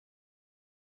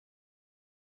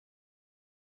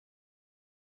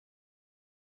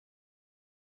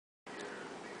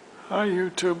Hi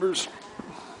YouTubers.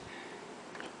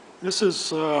 This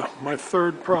is my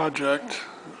third project.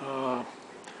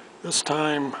 This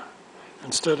time,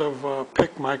 instead of a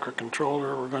PIC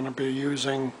microcontroller, we're going to be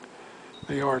using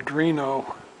the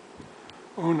Arduino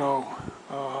Uno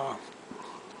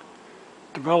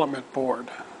development board.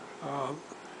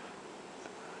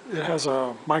 It has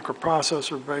a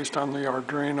microprocessor based on the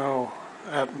Arduino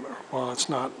it's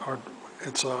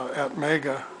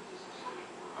Atmega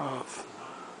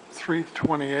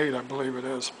 328, I believe it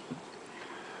is,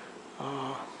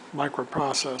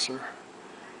 microprocessor.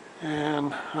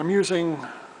 And I'm using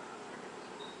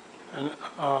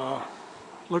a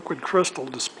liquid crystal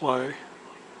display,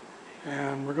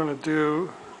 and we're going to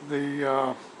do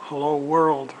the Hello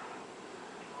World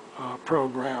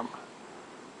program.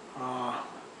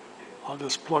 I'll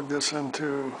just plug this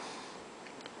into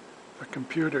the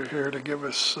computer here to give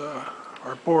us,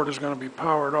 our board is going to be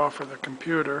powered off of the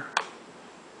computer.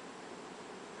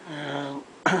 And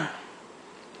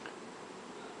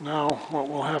now what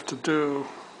we'll have to do,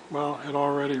 well, it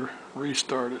already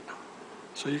restarted.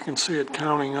 So you can see it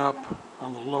counting up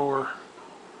on the lower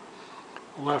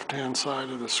left-hand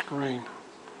side of the screen.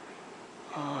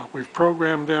 We've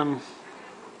programmed in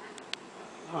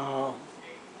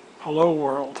Hello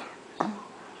World.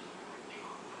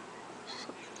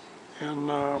 And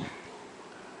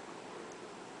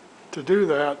to do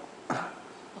that,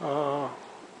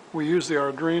 we use the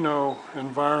Arduino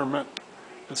environment.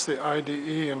 It's the IDE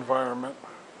environment.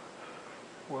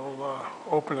 We'll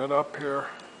open it up here,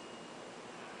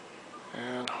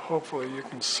 and hopefully you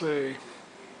can see.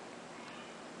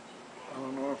 I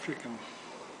don't know if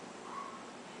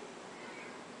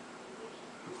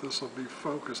this will be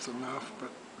focused enough,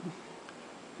 but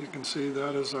you can see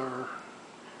that is our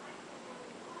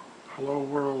Hello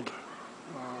World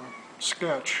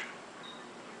sketch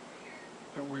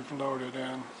that we've loaded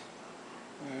in,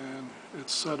 and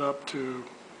it's set up to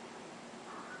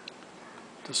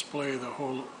display the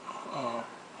whole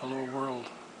Hello World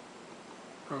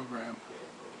program.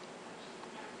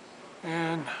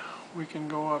 And we can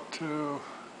go up to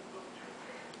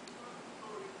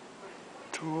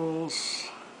Tools.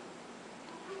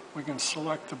 We can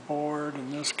select the board.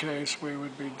 In this case, we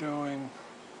would be doing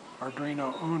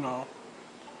Arduino Uno.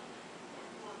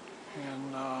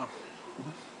 And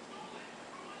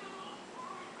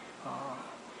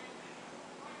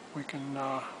we can,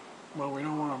 well, we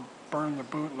don't want to burn the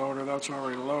bootloader, that's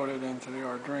already loaded into the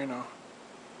Arduino.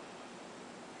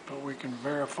 But we can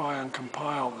verify and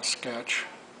compile the sketch,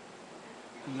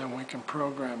 and then we can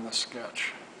program the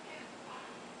sketch.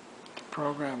 To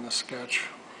program the sketch,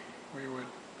 we would,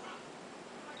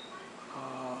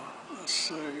 let's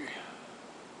see,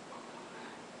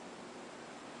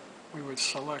 we would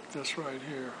select this right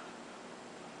here.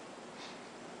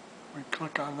 We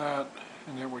click on that,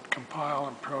 and it would compile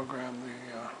and program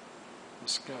the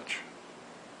sketch.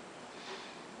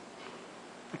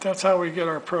 But that's how we get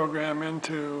our program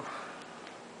into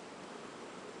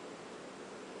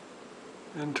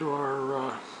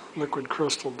our liquid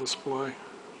crystal display.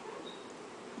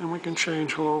 And we can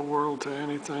change Hello World to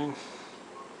anything.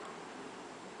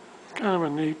 It's kind of a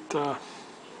neat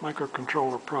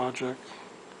microcontroller project.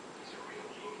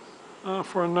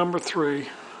 For number 3,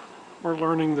 we're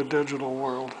learning the digital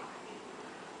world.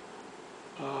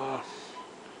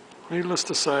 Needless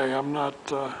to say, I'm not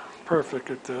perfect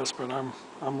at this, but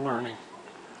I'm learning.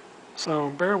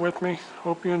 So bear with me.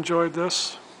 Hope you enjoyed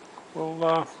this.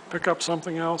 We'll pick up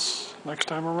something else next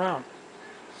time around.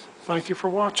 Thank you for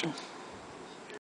watching.